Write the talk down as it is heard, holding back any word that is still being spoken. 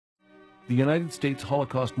The United States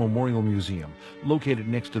Holocaust Memorial Museum, located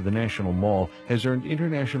next to the National Mall, has earned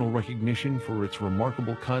international recognition for its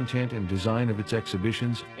remarkable content and design of its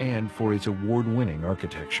exhibitions and for its award-winning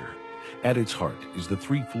architecture. At its heart is the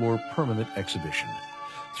three-floor permanent exhibition.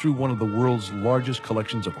 Through one of the world's largest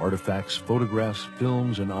collections of artifacts, photographs,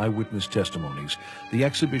 films, and eyewitness testimonies, the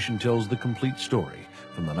exhibition tells the complete story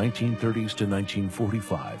from the 1930s to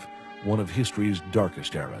 1945, one of history's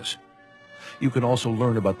darkest eras. You can also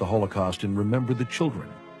learn about the Holocaust in Remember the Children,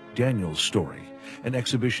 Daniel's Story, an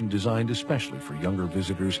exhibition designed especially for younger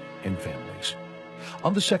visitors and families.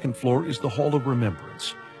 On the second floor is the Hall of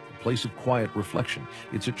Remembrance, a place of quiet reflection,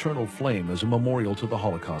 its eternal flame as a memorial to the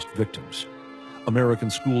Holocaust victims. American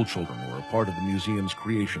school children were a part of the museum's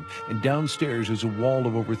creation, and downstairs is a wall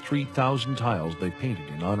of over 3,000 tiles they painted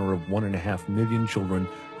in honor of 1.5 million children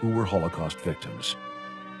who were Holocaust victims.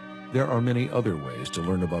 There are many other ways to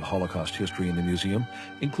learn about Holocaust history in the museum,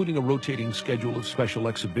 including a rotating schedule of special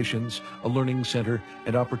exhibitions, a learning center,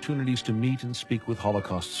 and opportunities to meet and speak with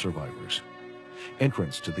Holocaust survivors.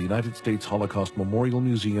 Entrance to the United States Holocaust Memorial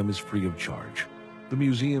Museum is free of charge. The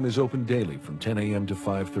museum is open daily from 10 a.m. to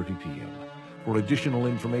 5:30 p.m. For additional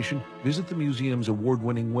information, visit the museum's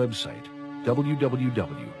award-winning website, www.ushmm.org.